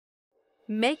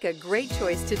Make a great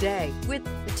choice today with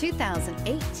the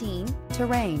 2018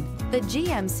 Terrain. The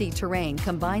GMC Terrain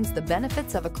combines the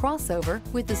benefits of a crossover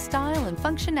with the style and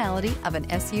functionality of an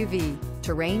SUV.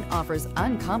 Terrain offers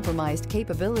uncompromised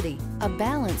capability, a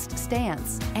balanced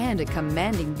stance, and a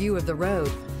commanding view of the road,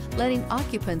 letting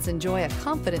occupants enjoy a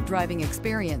confident driving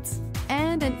experience.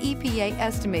 And an EPA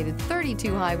estimated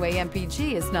 32 highway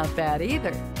MPG is not bad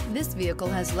either. This vehicle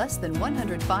has less than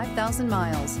 105,000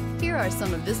 miles. Here are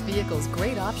some of this vehicle's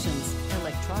great options: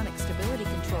 electronic stability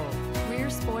control, rear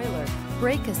spoiler,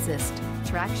 brake assist,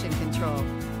 traction control,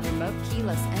 remote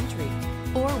keyless entry,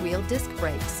 four-wheel disc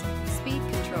brakes, speed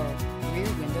control, rear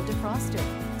window defroster,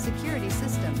 security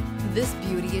system. This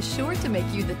beauty is sure to make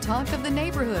you the talk of the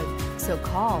neighborhood. So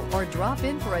call or drop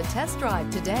in for a test drive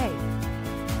today.